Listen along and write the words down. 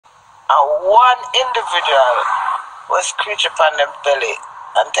And one individual was screech upon them belly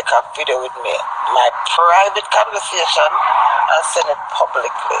and take a video with me. My private conversation and send it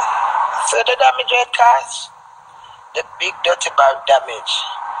publicly. So the damage I caused, the big dirty bag damage.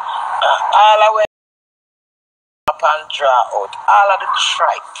 All I went up and draw out. All of the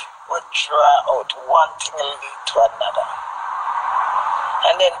tripe would draw out. One thing will lead to another.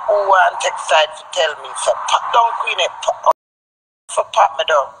 And then who want to take side to tell me, so pop down Queenie, pop me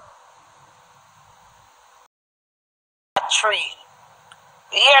down. A tree.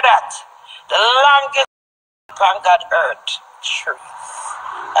 You hear that? The longest on God earth tree.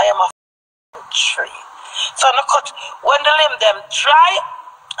 I am a tree. So no cut when the limb them dry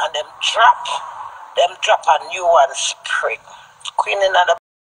and them drop a new one spring. Queenie in the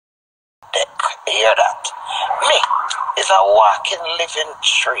deck. You hear that? Me is a walking living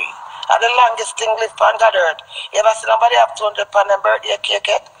tree. And the longest thing live on God earth. You ever see somebody have 200 pound a birthday cake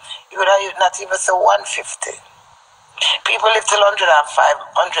yet? You would have not even say 150. People live till 100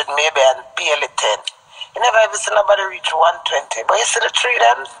 maybe and barely 10. You never ever see nobody reach 120. But you see the tree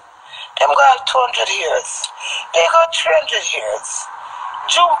them go 200 years. They go 300 years.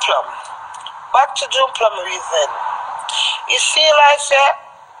 Juneplum. Back to Juneplum reason. You see life here?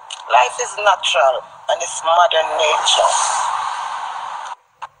 Life is natural and it's modern nature.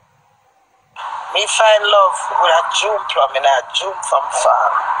 Me find love with a Juneplum in a Juneplum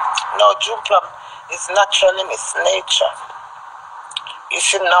farm. No, Juneplum is natural in its nature. You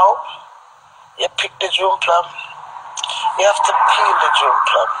see now, you pick the Juneplum, you have to peel the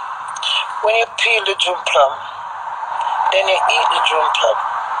Juneplum. When you peel the Juneplum, then you eat the Juneplum.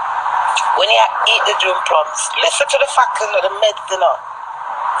 When you eat the Juneplum, listen to the fact, the meds,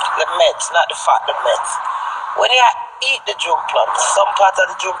 the meds, not the fat, the meds. When you eat the Juneplum, some part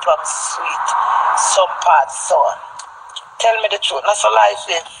of the Juneplum sweet, some parts sour. Tell me the truth, that's a life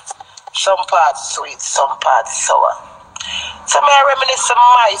is. Some parts sweet, some parts sour. So I reminisce to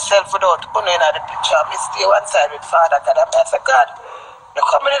myself without putting in the picture. I stay one side with Father God. I say, God, you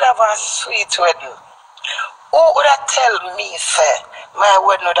come in have a sweet wedding. Who would have tell me, say, my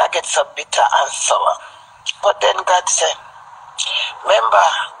wedding would have get so bitter and sour? But then God said, remember,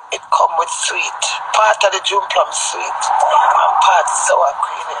 it come with sweet. Part of the Juneplum sweet and part sour,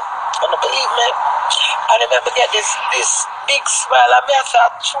 Queenie. And believe me, I remember get this big smile and me I say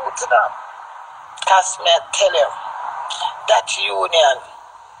truth now. Cause me I tell you, that union,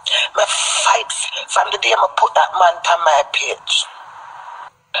 me fight from the day I put that man on my page.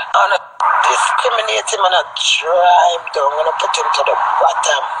 And I discriminate him and I drive him down and I put him to the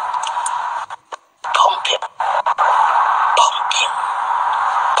bottom. Pump him. Pump him.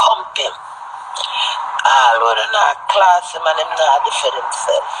 Pump him. All over the class him and him not defend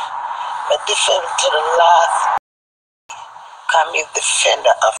himself. I defend to the last. Come is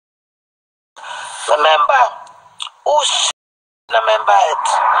defender of. Remember, who remember it?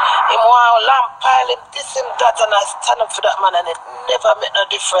 Him want lamp pile him, this him that, and I stand up for that man, and it never made no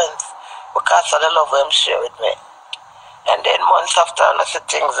difference because of the love him share with me. And then months after, I see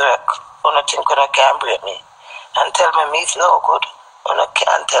things work. I think I can't break me and tell me it's no good. I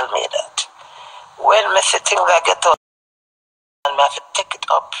can't tell me that. When I see things I get out, and I have to take it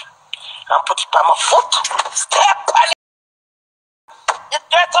up and put it on my foot. Step on it. You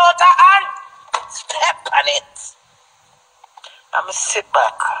get out of hand. Step on it. I'm going to sit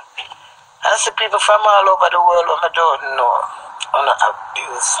back. I see people from all over the world who I don't know who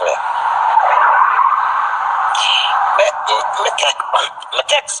abuse me. I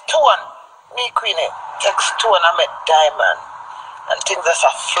text tone, me Queenie, text tone, I met diamond. And things just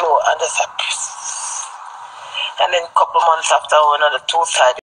a flow and just a piece. And then a couple months after, when on the two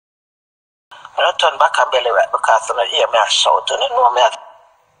sides, I turn back and belly right because I hear me a shout. You know me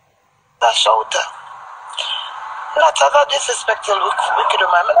a shouter. Not as a disrespectful wicked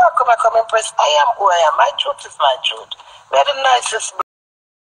man. I don't come impress. I am who I am. My truth is my truth. We're the nicest.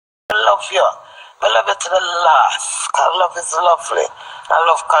 I love you. I love you to the last. Because love is lovely. I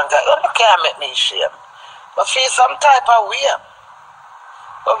love conquer. You can't make me shame. But feel some type of way.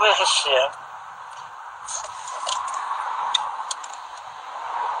 But we're shame.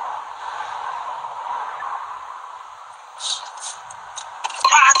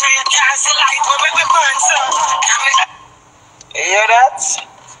 You hear that?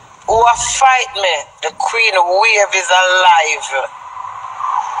 Who will fight me? The queen wave is alive.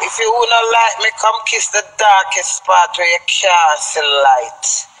 If you wouldn't like me, come kiss the darkest part where you can't see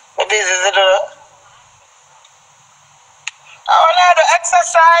light. Maybe this is it. I want to do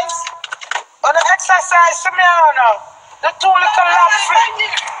exercise. I want to exercise to me now. The two little laps.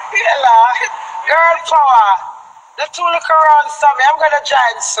 Girl power. the two look around, Sammy. I'm gonna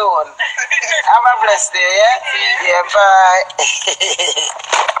join soon. Have a blessed day, yeah? Yeah, bye.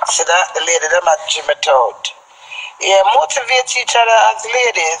 See that? The lady, them at gym it out. Yeah, motivate each other as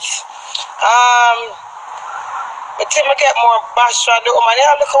ladies. I think I get more bash on the woman.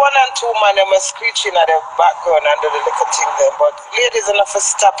 Yeah, look at 1 and 2 man, them are screeching at the background under the little thing there. But ladies enough to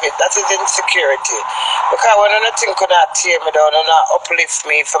stop it. That is insecurity. Because when nothing could not tear me down and not uplift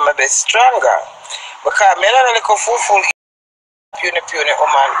me for me be stronger. Because me not a little fool puny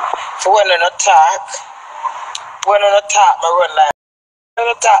woman. So when I not talk, me run like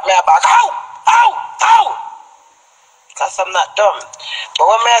when I talk me back, ow! Because I'm not dumb. But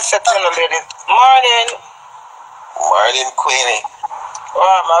when I say to the ladies, morning. Morning, Queenie. Oh,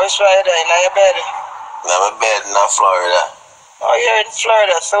 I wish you were there in your bed. In my bed in Florida. Oh, you're in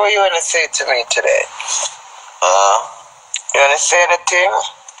Florida, so what you want to say to me today? You want to say anything?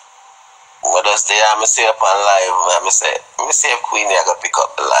 What does the I'm say up on live? Let me say if Queenie I got pick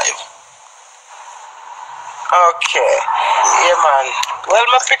up the live. Okay. Yeah, man. Well,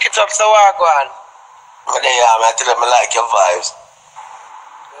 I pick it up, so I go on. I tell them I like your vibes.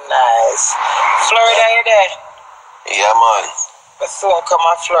 Nice. Florida, you there? Yeah, man. Let's soon come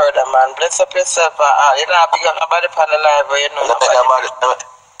to Florida, man. Bless up yourself. You know, big up nobody on the live, but you know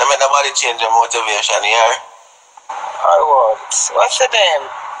nobody change your motivation here. I won't. What's your name?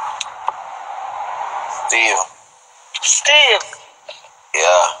 Steve.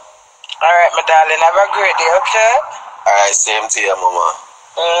 Yeah. Alright, my darling. Have a great day, okay? Alright, same to you, mama.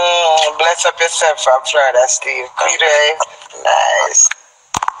 Bless up yourself from Florida, Steve. Nice.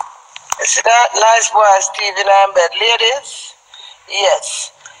 You see that? Nice boy, Steve in our bed. Ladies,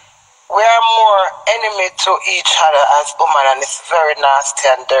 yes. We are more enemy to each other as women, and it's very nasty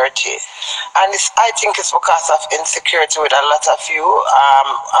and dirty. And I think it's because of insecurity with a lot of you.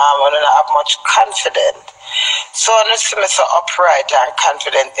 I don't have much confidence. So I see me so upright and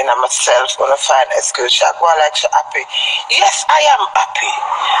confident in myself when I find excuse. I go like so happy. Yes, I am happy.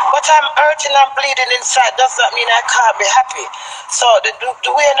 But I'm hurting and bleeding inside. Does that mean I can't be happy? So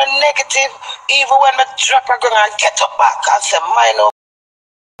the way in the negative, even when I drop I go and get up back and say, mine up.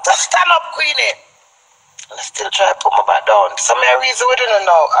 Just stand up, Queenie. And I still try to put my back down. So my reason we don't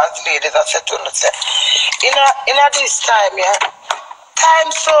know as ladies, I said to them, in this time, yeah, time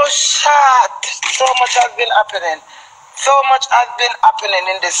so short. So much has been happening. So much has been happening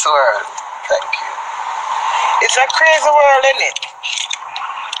in this world. Thank you. It's a crazy world, isn't it?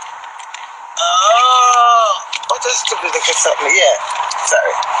 Oh, what a stupid thing for something. Yeah,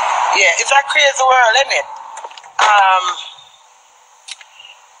 sorry. Yeah, it's a crazy world, isn't it?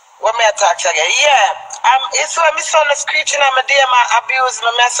 What may I talk to again? Yeah. It's when my son is screeching at my day, my abuse, I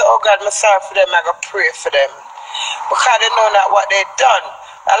say, oh God, I'm sorry for them, I go pray for them. Because they know not what they done.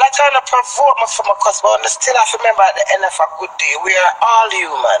 I like trying to provoke me from my customer, but I still have to remember at the end of a good day, we are all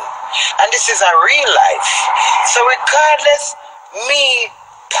human. And this is a real life. So regardless, me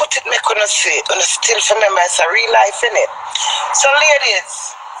put it, make on say, and I still remember it's a real life, innit? So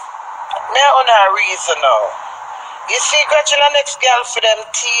ladies, me on a reason now. You see, got you the next girl for them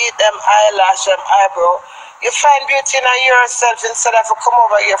teeth, them eyelash, them eyebrow. You find beauty in yourself instead of come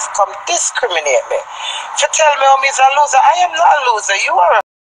over here to come discriminate me. To tell me I'm a loser, I am not a loser, you are a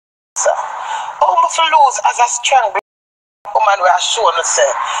loser. How am I lose as a strong woman where I show and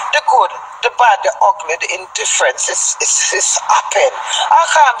say, the good, the bad, the ugly, the indifference is happen. I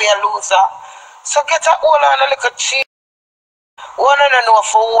can't be a loser. So get a hold on a little cheap. One and know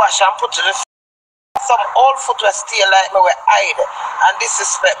for wash and put to the some old footwear still like me will hide and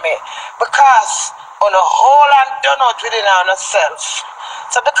disrespect me because on a whole and done out within ourselves.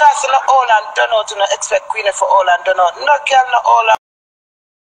 So because on a whole and done out, you don't expect Queenie for all and done out. No girl no all and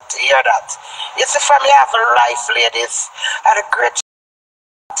to hear that. You see, from you have a life, ladies, and a great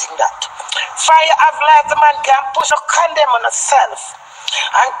thing that. For you have life, the man can push or condemn on herself.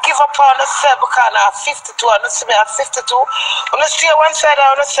 And give up on herself because I'm 52 and I see me at 52. When I see one side I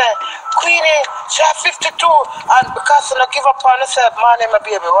want to say, Queenie, she at 52 and because I give up on herself, man, my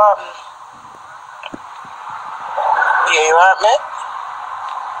baby, what? Yeah, you want me?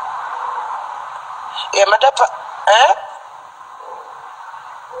 Yeah, my dapper, eh?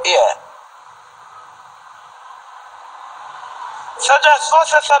 Yeah. So just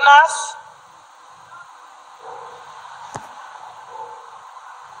what's this on us?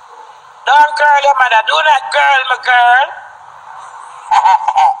 Don't girl your mother, do not girl my girl.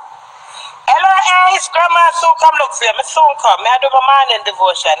 Hello Ace, grandma soon come look for you. Me soon come. May I do my morning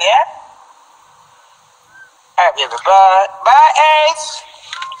devotion, yeah? Alright baby, bye. Bye Ace.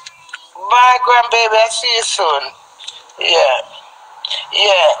 Bye grandbaby, I see you soon. Yeah.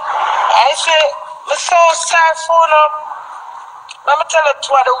 Yeah. I say, I'm so sorry for no. Let me tell you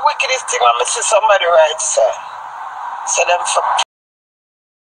what the wickedest thing when I see somebody right, sir. So them for.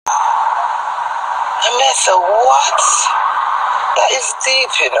 I may say, what? That is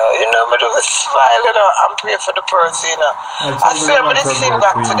deep, you know. You know, me do a smile, you know, and pray for the person, you know. I swear me to sing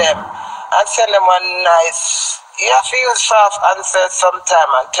back to them and send them a nice. You have to use soft answers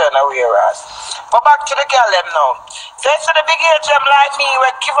sometime and turn away, Ras. But back to the girl them now. Say to the big age them like me, we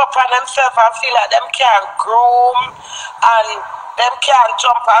give up on themselves and feel like them can't groom and them can't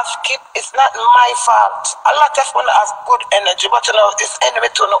jump and skip. It's not my fault. A lot of people have good energy, but you know, it's enemy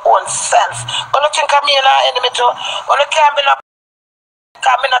to their own self. When you think of me, an enemy to, when you can't be not,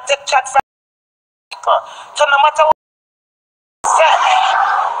 take chat from people. So no matter what you say,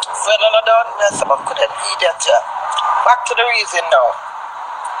 so no, don't mess up, I couldn't idiot you. Back to the reason now.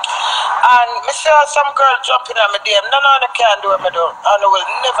 And I see some girl jumping on my DM. No, they can't do what I do. And they will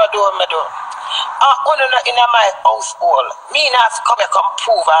never do what I do. And in my household, me not come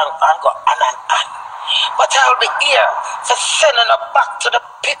prove and go on. But I'll be here for sending her back to the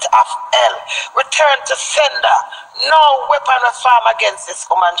pit of hell. Return to sender. No weapon of farm against this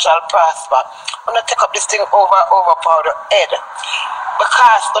woman shall prosper. I'm going to take up this thing over powder head.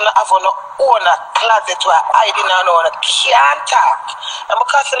 Because I have no own closet where I hiding and no can't talk. And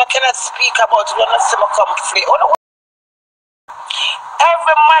because I cannot speak about it when I see me come free.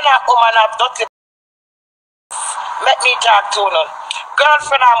 Every man and woman have dirty. Let me talk to you.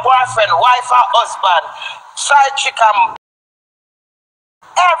 Girlfriend and boyfriend, wife and husband, side chick and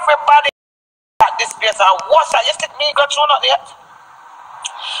everybody at this place. And what's that? You think me got through not yet?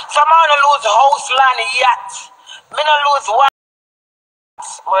 Some man lose house, land, yacht. Me no lose one.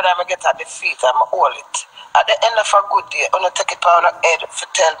 More than I get at the feet, I'm hold it. At the end of a good day, I'm going to take it on the head to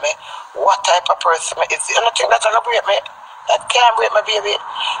tell me what type of person I is. You don't think that's going to break me? That can't break my baby.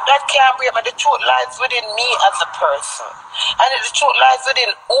 That can't break me. The truth lies within me as a person. And the truth lies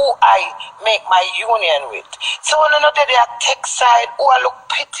within who I make my union with. So when I know that they are tech side, who I look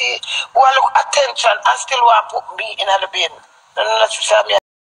pity, who I look attention, and still want to put me in the bin. No, that's what I'm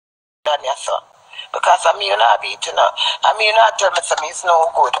done, yes, sir. Because I mean, you're not beating up. I mean, you're not telling me something is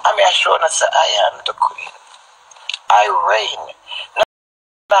no good. I mean, I sure not say I am the queen. I reign.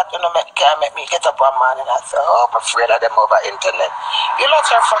 Not gonna can't make me get up one morning and say, oh, I'm afraid of them over internet. You're not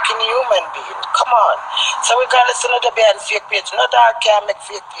a fucking human being. Come on. So regardless of the behind fake page, no dog can make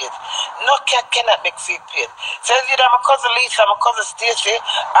fake page. No cat cannot make fake page. So either my cousin Lisa, my cousin Stacy,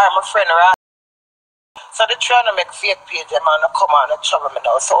 or my friend Ryan. So they're trying to make fake page, them and come on and trouble me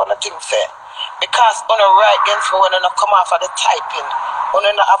now. So one thing say, because on the right against me when I come off of the typing, when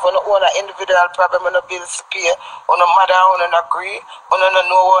I have an own individual problem on the bills to pay, on the mother on an agree, on the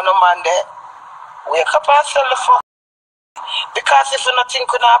know on the man there, wake up and sell the fuck. Because if nothing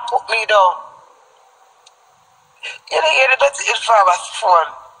could not put me down, you know that is for my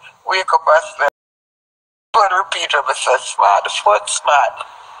phone. Wake up and sell. But repeat what I said, smart, the foot smart.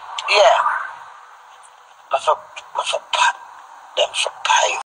 Yeah. I for pat them for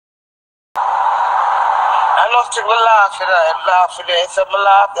pie. I love to laugh at it, laugh at it. So I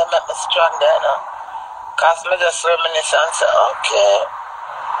laugh, they make me strong there, you know. Because I just reminisce and say, okay,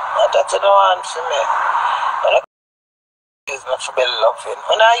 that's no one for me. But I use me for be loving.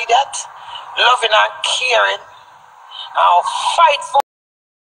 When I eat that, loving and caring, I'll fight for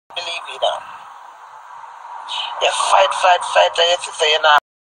believe you know. You fight, and you say, you know,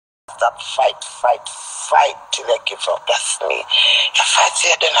 stop, fight till I give up. That's me. You fight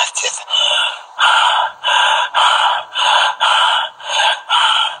till you do not just.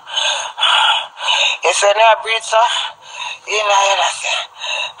 You say, now breathe, sir. You know, you say,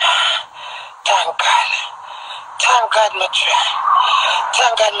 thank God. Thank God, me try.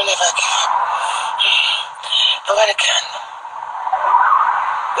 Thank God, me never give up. Nobody can.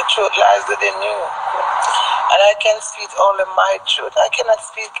 The truth lies within you. And I can speak only my truth. I cannot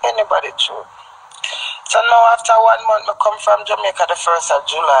speak anybody's truth. So now after 1 month, I come from Jamaica the 1st of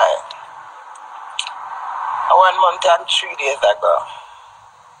July. 1 month and 3 days ago.